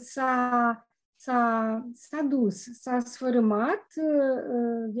relației s-a dus, s-a sfărâmat,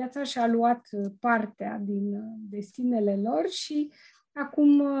 viața și-a luat partea din destinele lor și acum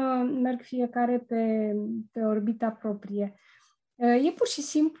merg fiecare pe orbita proprie. E pur și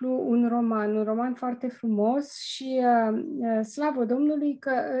simplu un roman foarte frumos și slavă Domnului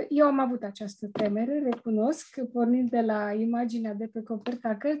că eu am avut această temere, recunosc, pornind de la imaginea de pe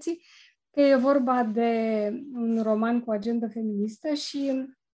coperta cărții, că e vorba de un roman cu agendă feministă și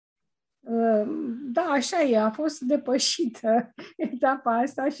da, așa e, a fost depășită etapa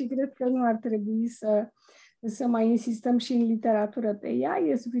asta și cred că nu ar trebui să mai insistăm și în literatură pe ea.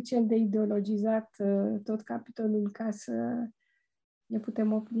 E suficient de ideologizat tot capitolul ca ne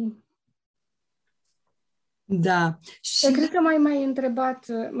putem opri. Da. Și cred că mai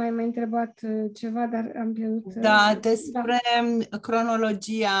întrebat ceva, dar am pierdut. Da, despre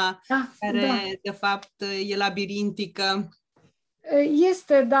cronologia care, de fapt, e labirintică.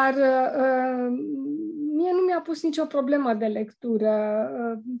 Este, dar mie nu mi-a pus nicio problemă de lectură,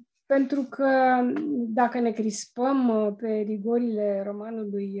 pentru că dacă ne crispăm pe rigorile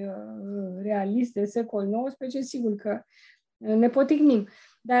romanului realist de secol XIX, sigur că ne poticnim.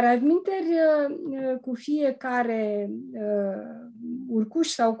 Dar adminteri, cu fiecare urcuș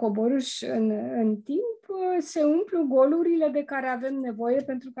sau coborâș în timp, se umplu golurile de care avem nevoie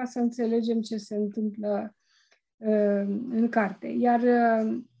pentru ca să înțelegem ce se întâmplă în carte. Iar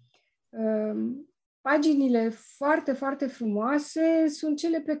paginile foarte, foarte frumoase sunt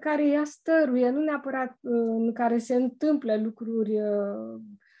cele pe care ea stăruie, nu neapărat în care se întâmplă lucruri,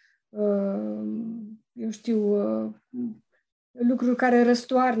 eu știu, lucruri care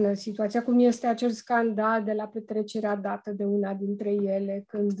răstoarnă situația, cum este acel scandal de la petrecerea dată de una dintre ele,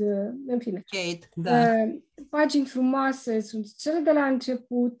 când, în fine. Kate, da. Pagini frumoase sunt cele de la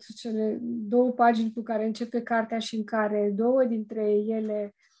început, cele 2 pagini cu care începe cartea și în care 2 dintre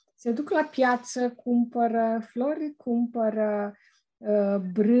ele se duc la piață, cumpără flori, cumpără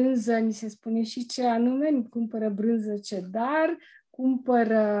brânză, ni se spune și ce anume, cumpără brânză cedar,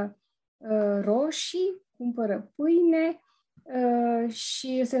 cumpără roșii, cumpără pâine,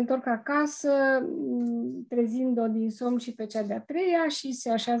 și se întorc acasă, trezind-o din somn și pe cea de-a 3-a și se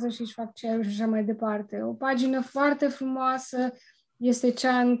așează și își fac ceaiul și așa mai departe. O pagină foarte frumoasă este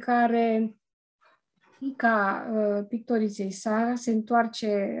cea în care fiica pictoriței Sara se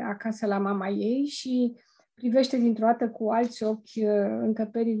întoarce acasă la mama ei și privește dintr-o dată cu alți ochi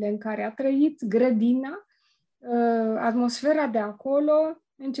încăperile în care a trăit, grădina, atmosfera de acolo,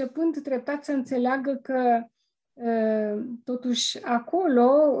 începând treptat să înțeleagă că totuși acolo,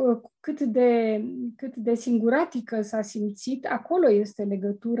 cât de singuratică s-a simțit, acolo este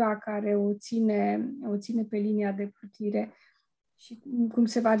legătura care o ține pe linia de plutire. Și cum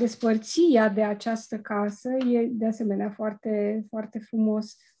se va despărți ea de această casă e de asemenea foarte, foarte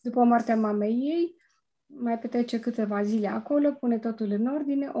frumos. După moartea mamei ei, mai petrece câteva zile acolo, pune totul în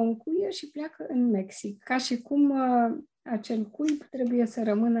ordine, o încuie și pleacă în Mexic, ca și cum acel cuib trebuie să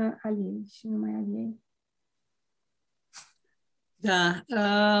rămână al ei și numai al ei. Da,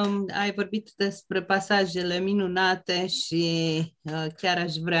 ai vorbit despre pasajele minunate și chiar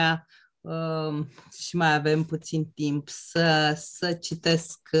aș vrea, și mai avem puțin timp, să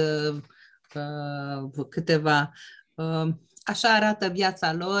citesc câteva. Așa arată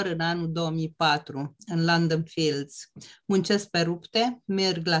viața lor în anul 2004, în London Fields. Muncesc pe rupte,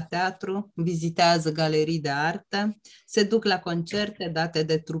 merg la teatru, vizitează galerii de artă, se duc la concerte date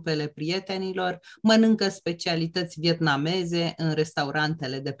de trupele prietenilor, mănâncă specialități vietnameze în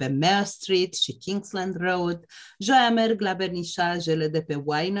restaurantele de pe Mare Street și Kingsland Road, joia merg la vernișajele de pe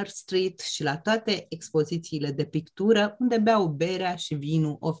Weiner Street și la toate expozițiile de pictură, unde beau berea și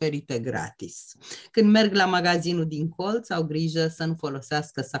vinul oferite gratis. Când merg la magazinul din colț, au grijă să nu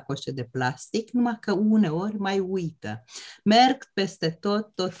folosească sacoșe de plastic, numai că uneori mai uită. Merg peste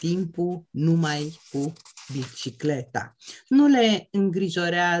tot timpul numai cu bicicleta. Nu le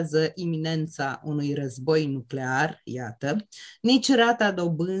îngrijorează iminența unui război nuclear, iată, nici rata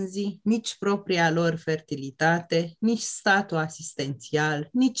dobânzii, nici propria lor fertilitate, nici statul asistențial,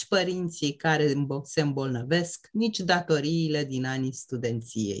 nici părinții care se îmbolnăvesc, nici datoriile din anii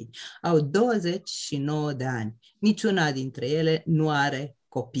studenției. Au 29 de ani. Niciuna dintre ele nu are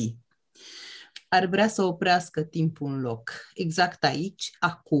copii. Ar vrea să oprească timpul în loc, exact aici,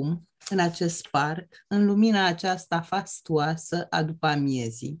 acum, în acest parc, în lumina aceasta fastuoasă a după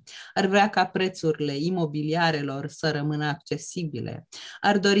amiezii. Ar vrea ca prețurile imobiliarelor să rămână accesibile.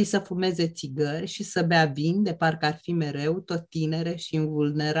 Ar dori să fumeze țigări și să bea vin de parcă ar fi mereu tot tinere și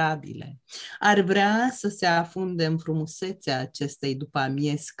invulnerabile. Ar vrea să se afunde în frumusețea acestei după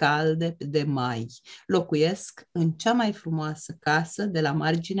amiezi calde de mai. Locuiesc în cea mai frumoasă casă de la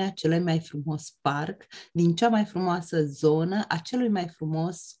marginea celui mai frumos parc, din cea mai frumoasă zonă a celui mai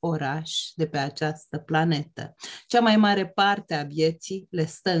frumos oraș de pe această planetă. Cea mai mare parte a vieții le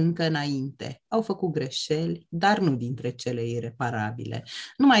stă încă înainte. Au făcut greșeli, dar nu dintre cele ireparabile.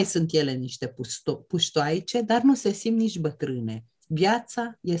 Nu mai sunt ele niște puștoaice, dar nu se simt nici bătrâne.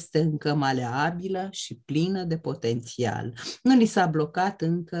 Viața este încă maleabilă și plină de potențial. Nu li s-a blocat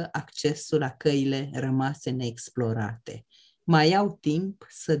încă accesul la căile rămase neexplorate. Mai au timp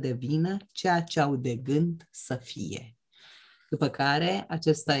să devină ceea ce au de gând să fie. După care,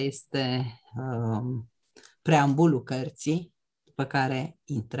 acesta este preambulul cărții, după care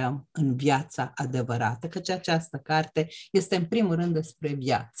intrăm în viața adevărată, căci această carte este în primul rând despre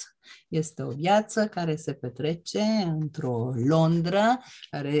viață. Este o viață care se petrece într-o Londra,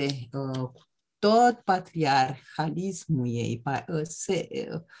 care tot patriarhalismul ei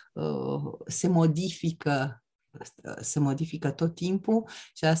se modifică tot timpul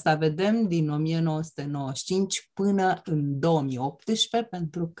și asta vedem din 1995 până în 2018,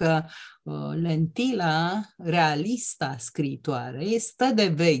 pentru că lentila realistă a scriitoarei stă de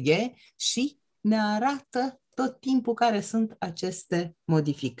veche și ne arată tot timpul care sunt aceste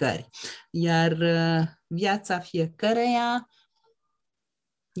modificări. Iar viața fiecăreia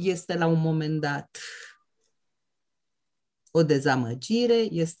este la un moment dat o dezamăgire,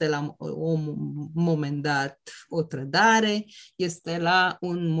 este la un moment dat o trădare, este la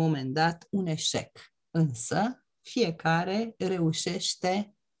un moment dat un eșec. Însă fiecare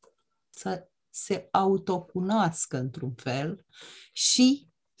reușește să se autocunoască într-un fel și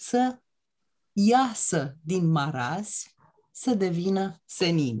să iasă din maraz, să devină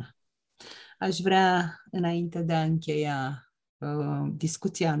senină. Aș vrea, înainte de a încheia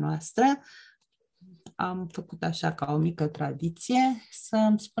discuția noastră, am făcut așa ca o mică tradiție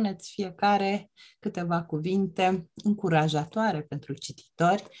să-mi spuneți fiecare câteva cuvinte încurajatoare pentru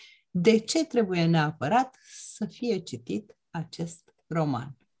cititori. De ce trebuie neapărat să fie citit acest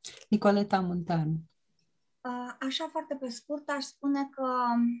roman? Nicoleta Munteanu. Așa foarte pe scurt, aș spune că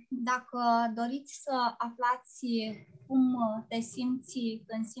dacă doriți să aflați cum te simți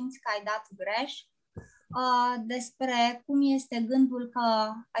când simți că ai dat greș, despre cum este gândul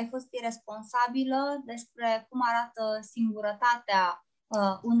că ai fost irresponsabilă, despre cum arată singurătatea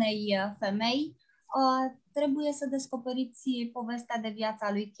unei femei, trebuie să descoperiți povestea de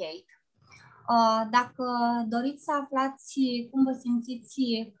viața lui Kate. Dacă doriți să aflați cum vă simțiți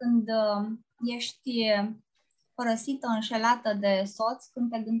când ești părăsită, înșelată de soț,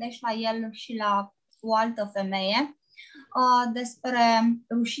 când te gândești la el și la o altă femeie, despre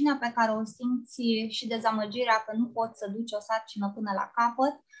rușinea pe care o simți și dezamăgirea că nu poți să duci o sarcină până la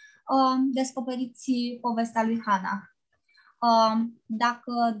capăt, descoperiți povestea lui Hannah.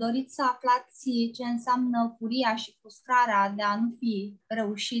 Dacă doriți să aflați ce înseamnă furia și frustrarea de a nu fi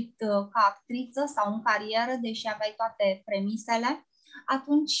reușit ca actriță sau în carieră, deși aveai toate premisele,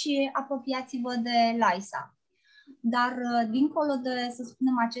 atunci apropiați-vă de Liza. Dar, dincolo de, să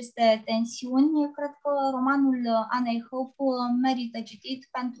spunem, aceste tensiuni, cred că romanul Anei Hope merită citit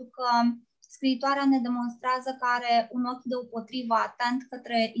pentru că scriitoarea ne demonstrează că are un ochi deopotrivă atent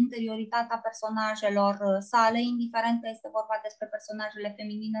către interioritatea personajelor sale, indiferent că este vorba despre personajele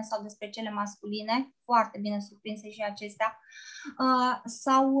feminine sau despre cele masculine, foarte bine surprinse și acestea,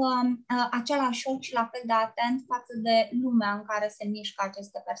 sau același ochi și la fel de atent față de lumea în care se mișcă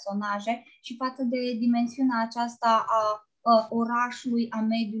aceste personaje și față de dimensiunea aceasta a orașului, a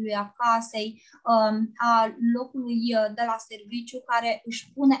mediului, a casei, a locului de la serviciu care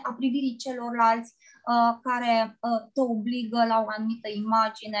își pune a privirii celorlalți, care te obligă la o anumită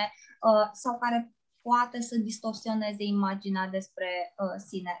imagine sau care poate să distorsioneze imaginea despre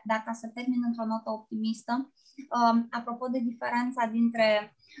sine. Dar ca să termin într-o notă optimistă, apropo de diferența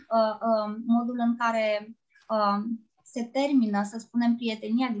dintre modul în care se termină, să spunem,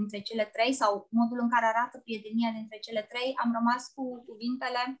 prietenia dintre cele trei sau modul în care arată prietenia dintre cele trei, am rămas cu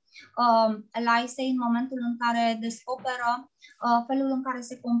cuvintele Lysei în momentul în care descoperă felul în care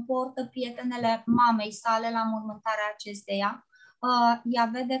se comportă prietenele mamei sale la mormântarea acesteia. Ea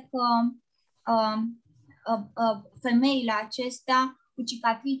vede că femeile acestea, cu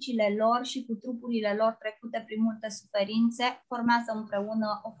cicatricile lor și cu trupurile lor trecute prin multe suferințe, formează împreună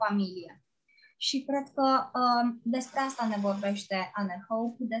o familie. Și cred că despre asta ne vorbește Anne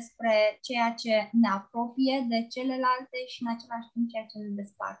Hope, despre ceea ce ne apropie de celelalte și în același timp ceea ce ne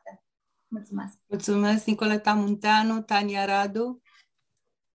desparte. Mulțumesc! Mulțumesc, Nicoleta Munteanu. Tania Radu?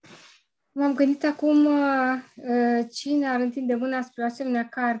 M-am gândit acum cine ar întinde mâna spre o asemenea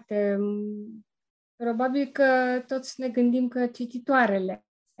carte. Probabil că toți ne gândim că cititoarele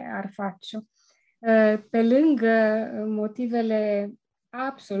ar face-o. Pe lângă motivele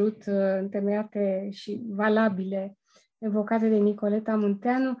absolut întemeiate și valabile evocate de Nicoleta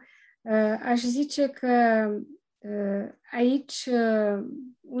Munteanu, aș zice că aici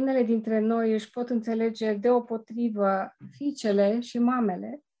unele dintre noi își pot înțelege deopotrivă fiicele și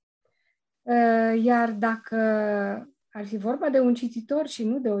mamele, iar dacă ar fi vorba de un cititor și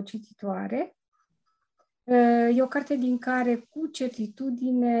nu de o cititoare, e o carte din care cu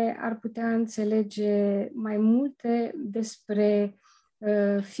certitudine ar putea înțelege mai multe despre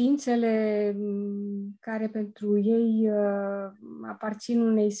ființele care pentru ei aparțin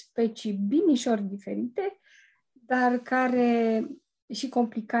unei specii binișor diferite, dar care e și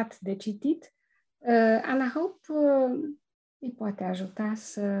complicat de citit, Anna Hope îi poate ajuta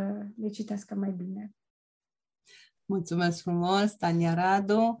să le citească mai bine. Mulțumesc frumos, Tania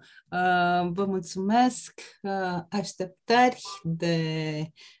Radu. Vă mulțumesc. Așteptări de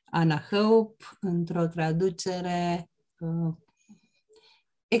Anna Hope într-o traducere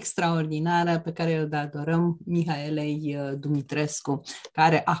extraordinară pe care o datorăm Mihaelei Dumitrescu,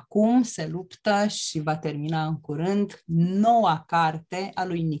 care acum se luptă și va termina în curând noua carte a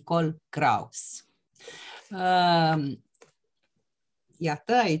lui Nicole Kraus.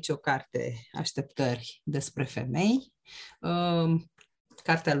 Iată aici o carte, Așteptări despre femei.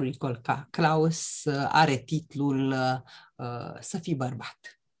 Cartea lui Nicole Kraus are titlul Să fii bărbat.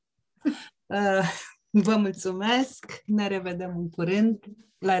 Vă mulțumesc, ne revedem în curând,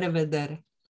 la revedere!